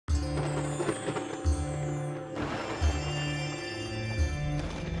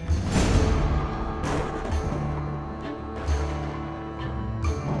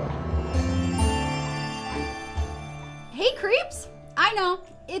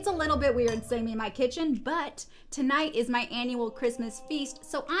It's a little bit weird seeing me in my kitchen, but tonight is my annual Christmas feast,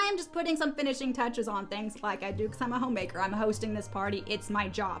 so I am just putting some finishing touches on things like I do because I'm a homemaker. I'm hosting this party. It's my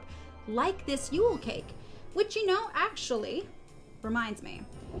job. Like this Yule cake, which, you know, actually reminds me.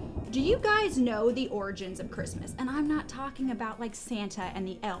 Do you guys know the origins of Christmas? And I'm not talking about like Santa and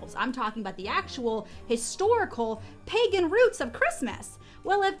the elves. I'm talking about the actual historical pagan roots of Christmas.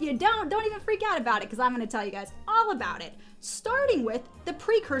 Well, if you don't even freak out about it, because I'm going to tell you guys all about it. Starting with the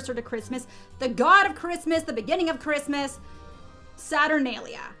precursor to Christmas, the god of Christmas, the beginning of Christmas,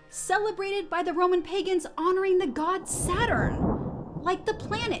 Saturnalia, celebrated by the Roman pagans honoring the god Saturn, like the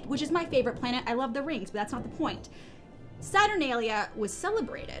planet, which is my favorite planet. I love the rings, but that's not the point. Saturnalia was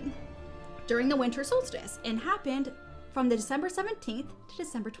celebrated during the winter solstice and happened from the December 17th to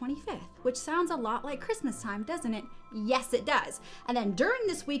December 25th, which sounds a lot like Christmas time, doesn't it? Yes, it does. And then during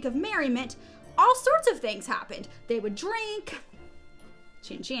this week of merriment, all sorts of things happened. They would drink,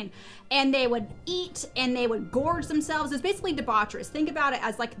 chin chin, and they would eat and they would gorge themselves. It's basically debaucherous. Think about it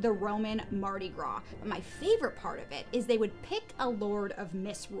as like the Roman Mardi Gras. But my favorite part of it is they would pick a Lord of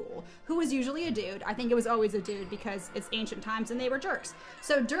Misrule, who was usually a dude. I think it was always a dude because it's ancient times and they were jerks.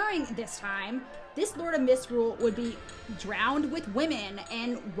 So during this time, this Lord of Misrule would be drowned with women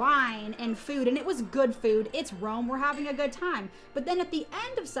and wine and food, and it was good food. It's Rome, we're having a good time. But then at the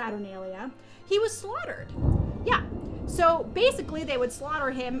end of Saturnalia, he was slaughtered. Yeah. So basically they would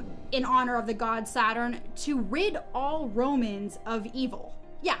slaughter him in honor of the god Saturn to rid all Romans of evil.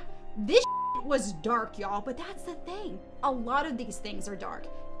 Yeah, this was dark, y'all, but that's the thing. A lot of these things are dark.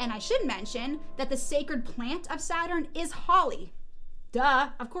 And I should mention that the sacred plant of Saturn is holly. Duh,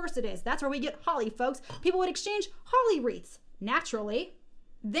 of course it is. That's where we get holly, folks. People would exchange holly wreaths, naturally.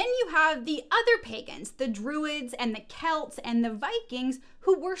 Then you have the other pagans, the Druids and the Celts and the Vikings,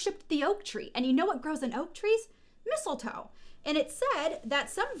 who worshipped the oak tree. And you know what grows in oak trees? Mistletoe. And it said that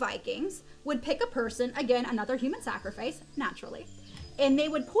some Vikings would pick a person, again, another human sacrifice, naturally, and they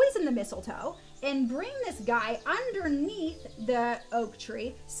would poison the mistletoe and bring this guy underneath the oak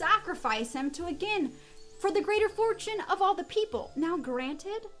tree, sacrifice him to, again, for the greater fortune of all the people. Now,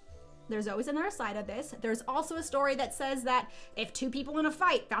 granted, there's always another side of this. There's also a story that says that if two people in a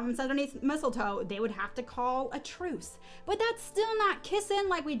fight found themselves underneath mistletoe, they would have to call a truce. But that's still not kissing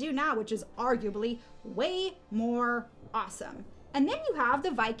like we do now, which is arguably way more awesome. And then you have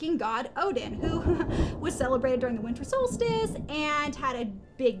the Viking god Odin, who was celebrated during the winter solstice and had a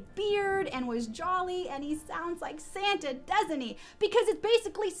big beard and was jolly, and he sounds like Santa, doesn't he? Because it's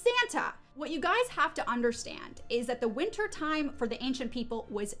basically Santa. What you guys have to understand is that the winter time for the ancient people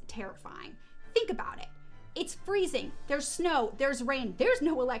was terrifying. Think about it. It's freezing, there's snow, there's rain, there's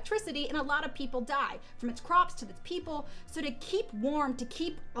no electricity, and a lot of people die, from its crops to its people. So to keep warm, to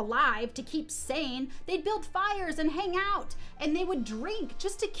keep alive, to keep sane, they'd build fires and hang out, and they would drink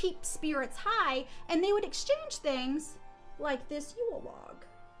just to keep spirits high, and they would exchange things like this Yule log,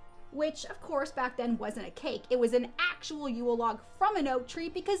 which of course back then wasn't a cake. It was an actual Yule log from an oak tree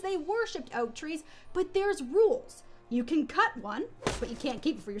because they worshipped oak trees, but there's rules. You can cut one, but you can't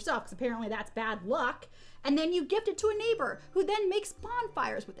keep it for yourself because apparently that's bad luck. And then you gift it to a neighbor who then makes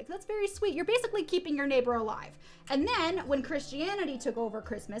bonfires with it. That's very sweet. You're basically keeping your neighbor alive. And then when Christianity took over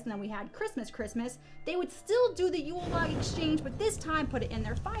Christmas, and then we had Christmas, they would still do the Yule log exchange, but this time put it in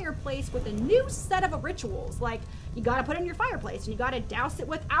their fireplace with a new set of rituals. Like, you gotta put it in your fireplace, and you gotta douse it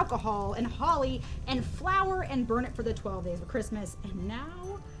with alcohol and holly and flour and burn it for the 12 days of Christmas. And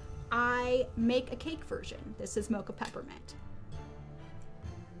now I make a cake version. This is mocha peppermint.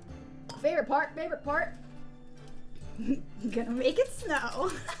 Favorite part. Gonna make it snow.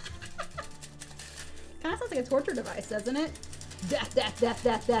 Kind of sounds like a torture device, doesn't it? Death.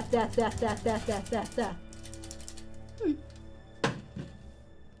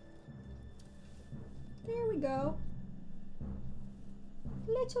 There we go.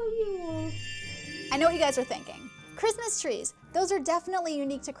 Little Yule. I know what you guys are thinking. Christmas trees, those are definitely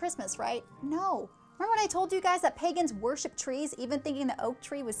unique to Christmas, right? No. Remember when I told you guys that pagans worship trees, even thinking the oak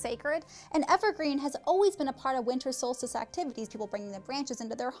tree was sacred? An evergreen has always been a part of winter solstice activities, people bringing the branches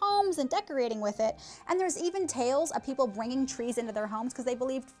into their homes and decorating with it. And there's even tales of people bringing trees into their homes because they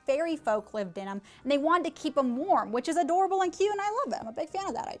believed fairy folk lived in them and they wanted to keep them warm, which is adorable and cute, and I love it. I'm a big fan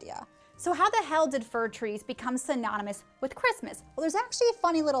of that idea. So how the hell did fir trees become synonymous with Christmas? Well, there's actually a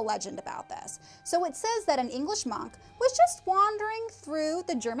funny little legend about this. So it says that an English monk was just wandering through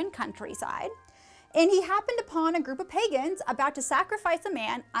the German countryside, and he happened upon a group of pagans about to sacrifice a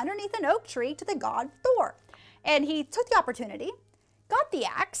man underneath an oak tree to the god Thor. And he took the opportunity, got the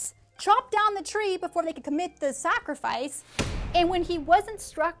axe, chopped down the tree before they could commit the sacrifice, And when he wasn't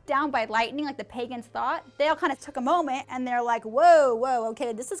struck down by lightning like the pagans thought, they all kind of took a moment and they're like, whoa, whoa,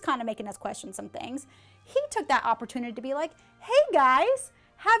 okay, this is kind of making us question some things. He took that opportunity to be like, hey guys,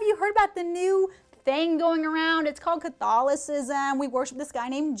 have you heard about the new thing going around? It's called Catholicism. We worship this guy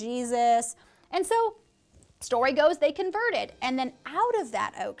named Jesus. And so, story goes, they converted. And then out of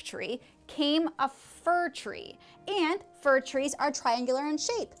that oak tree came a fir tree. And fir trees are triangular in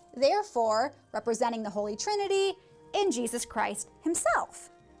shape, therefore representing the Holy Trinity and Jesus Christ himself.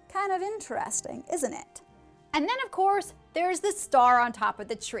 Kind of interesting, isn't it? And then of course, there's the star on top of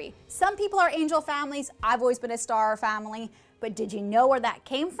the tree. Some people are angel families. I've always been a star family, but did you know where that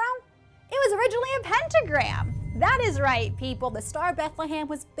came from? It was originally a pentagram. That is right, people. The Star of Bethlehem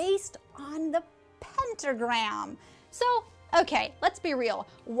was based on the pentagram. So, okay, let's be real.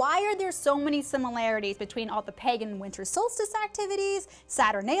 Why are there so many similarities between all the pagan winter solstice activities,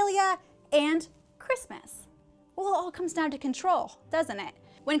 Saturnalia, and Christmas? Well, it all comes down to control, doesn't it?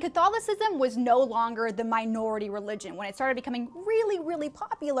 When Catholicism was no longer the minority religion, when it started becoming really, really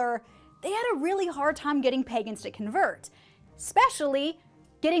popular, they had a really hard time getting pagans to convert, especially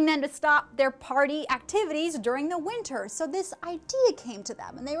getting them to stop their party activities during the winter. So this idea came to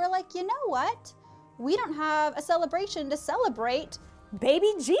them and they were like, you know what? We don't have a celebration to celebrate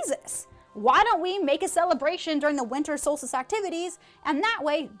baby Jesus. Why don't we make a celebration during the winter solstice activities, and that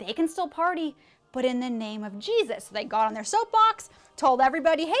way they can still party, but in the name of Jesus. So they got on their soapbox, told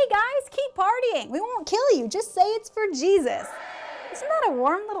everybody, hey guys, keep partying. We won't kill you, just say it's for Jesus. Isn't that a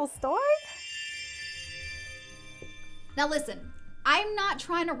warm little story? Now listen, I'm not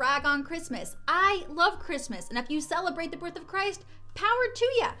trying to rag on Christmas. I love Christmas, and if you celebrate the birth of Christ, power to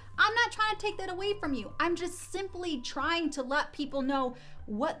you. I'm not trying to take that away from you. I'm just simply trying to let people know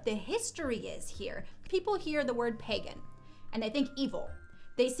what the history is here. People hear the word pagan and they think evil.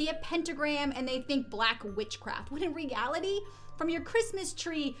 They see a pentagram and they think black witchcraft, when in reality, from your Christmas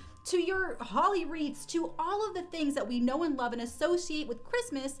tree to your holly wreaths to all of the things that we know and love and associate with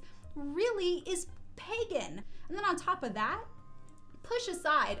Christmas really is pagan. And then on top of that, push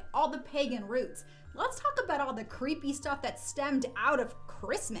aside all the pagan roots. Let's talk about all the creepy stuff that stemmed out of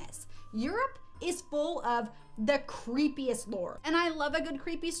Christmas. Europe is full of the creepiest lore. And I love a good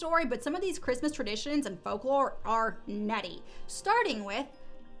creepy story, but some of these Christmas traditions and folklore are nutty. Starting with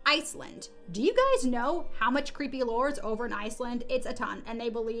Iceland. Do you guys know how much creepy lore is over in Iceland? It's a ton, and they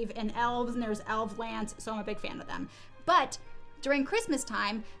believe in elves, and there's elf lands, so I'm a big fan of them. But during Christmas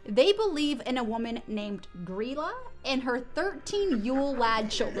time, they believe in a woman named Grilla and her 13 Yule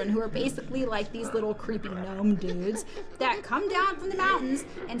lad children, who are basically like these little creepy gnome dudes that come down from the mountains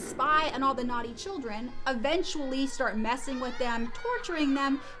and spy on all the naughty children, eventually start messing with them, torturing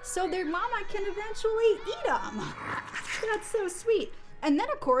them, so their mama can eventually eat them. That's so sweet. And then,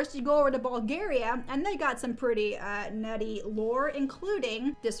 of course, you go over to Bulgaria, and they got some pretty nutty lore,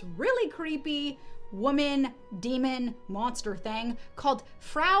 including this really creepy woman, demon, monster thing called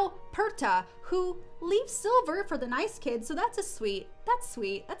Frau Perta, who leaves silver for the nice kids, so that's a sweet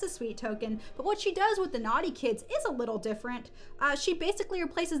token. But what she does with the naughty kids is a little different. She basically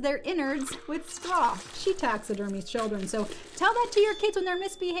replaces their innards with straw. She taxidermies children, so tell that to your kids when they're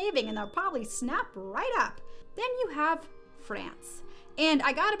misbehaving and they'll probably snap right up. Then you have France. And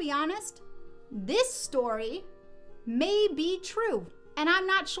I gotta be honest, this story may be true, and I'm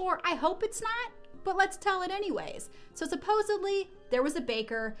not sure. I hope it's not, but let's tell it anyways. So supposedly there was a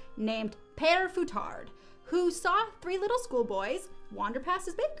baker named Père Foutard who saw 3 little schoolboys wander past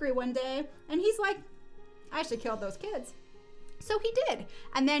his bakery one day, and he's like, I should kill those kids. So he did,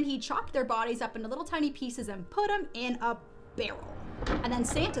 and then he chopped their bodies up into little tiny pieces and put them in a barrel. And then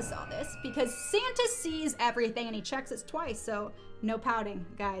Santa saw this, because Santa sees everything and he checks it twice, so no pouting,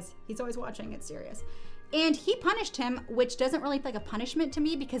 guys. He's always watching, it's serious. And he punished him, which doesn't really feel like a punishment to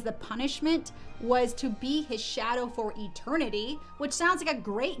me, because the punishment was to be his shadow for eternity, which sounds like a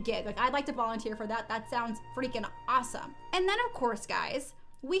great gig. Like, I'd like to volunteer for that. That sounds freaking awesome. And then, of course, guys,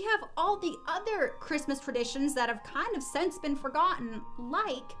 we have all the other Christmas traditions that have kind of since been forgotten,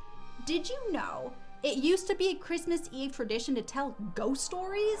 like, did you know it used to be a Christmas Eve tradition to tell ghost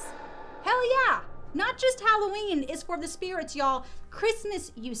stories? Hell yeah! Not just Halloween is for the spirits, y'all.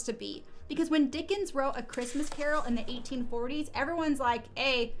 Christmas used to be. Because when Dickens wrote A Christmas Carol in the 1840s, everyone's like,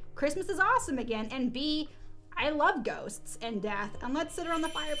 A, Christmas is awesome again, and B, I love ghosts and death, and let's sit around the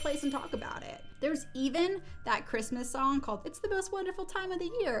fireplace and talk about it. There's even that Christmas song called It's the Most Wonderful Time of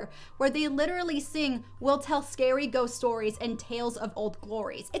the Year, where they literally sing, we'll tell scary ghost stories and tales of old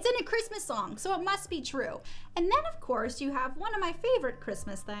glories. It's in a Christmas song, so it must be true. And then, of course, you have one of my favorite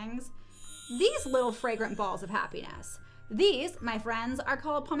Christmas things, these little fragrant balls of happiness. These, my friends, are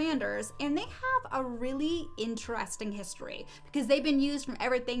called pomanders, and they have a really interesting history because they've been used from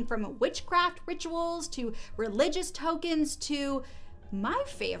everything from witchcraft rituals to religious tokens to my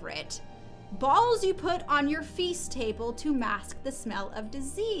favorite, balls you put on your feast table to mask the smell of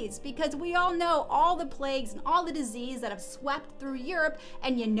disease, because we all know all the plagues and all the disease that have swept through Europe,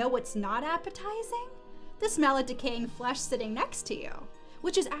 and you know what's not appetizing? The smell of decaying flesh sitting next to you,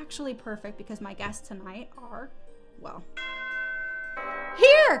 which is actually perfect because my guests tonight are, well,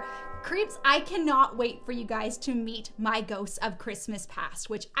 here! Creeps, I cannot wait for you guys to meet my ghosts of Christmas past,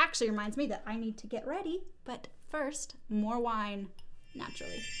 which actually reminds me that I need to get ready, but first, more wine,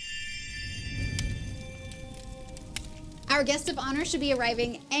 naturally. Our guest of honor should be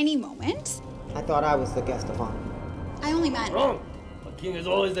arriving any moment. I thought I was the guest of honor. I only meant... Wrong! A king is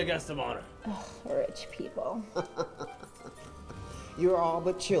always the guest of honor. Ugh, rich people. You're all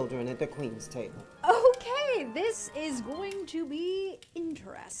but children at the Queen's table. Okay, this is going to be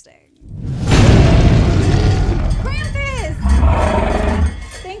interesting. Krampus!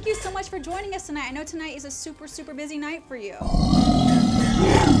 Thank you so much for joining us tonight. I know tonight is a super, super busy night for you.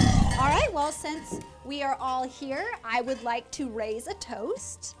 All right, well, since we are all here, I would like to raise a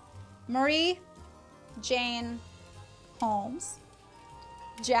toast. Marie, Jane, Holmes,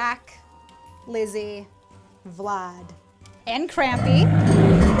 Jack, Lizzie, Vlad, and Crampy.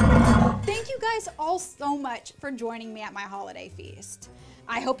 Thank you guys all so much for joining me at my holiday feast.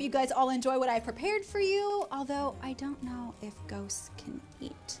 I hope you guys all enjoy what I've prepared for you, although I don't know if ghosts can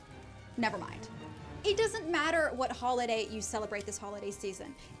eat. Never mind. It doesn't matter what holiday you celebrate this holiday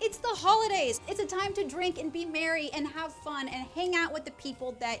season. It's the holidays. It's a time to drink and be merry and have fun and hang out with the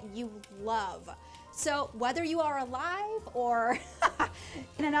people that you love. So whether you are alive or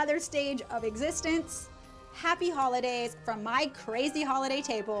in another stage of existence, happy holidays from my crazy holiday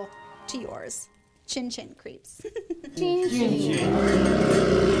table to yours. Chin chin, creeps. Chin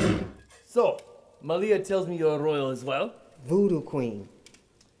chin. So, Malia tells me you're royal as well. Voodoo Queen.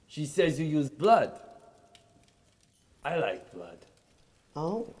 She says you use blood. I like blood.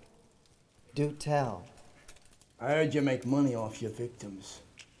 Oh, do tell. I heard you make money off your victims.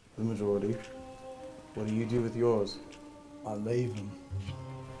 The majority. What do you do with yours? I leave them.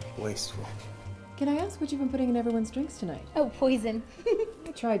 Wasteful. Can I ask what you've been putting in everyone's drinks tonight? Oh, poison.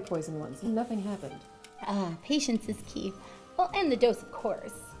 I tried poison once and nothing happened. Patience is key. Well, and the dose, of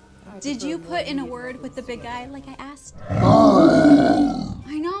course. Did you put in a word with the big guy like I asked?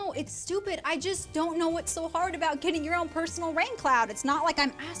 I know, it's stupid. I just don't know what's so hard about getting your own personal rain cloud. It's not like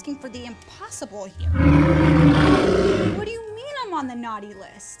I'm asking for the impossible here. What do you mean I'm on the naughty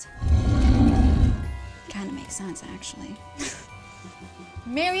list? Kind of makes sense, actually.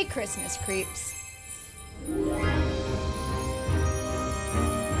 Merry Christmas, creeps.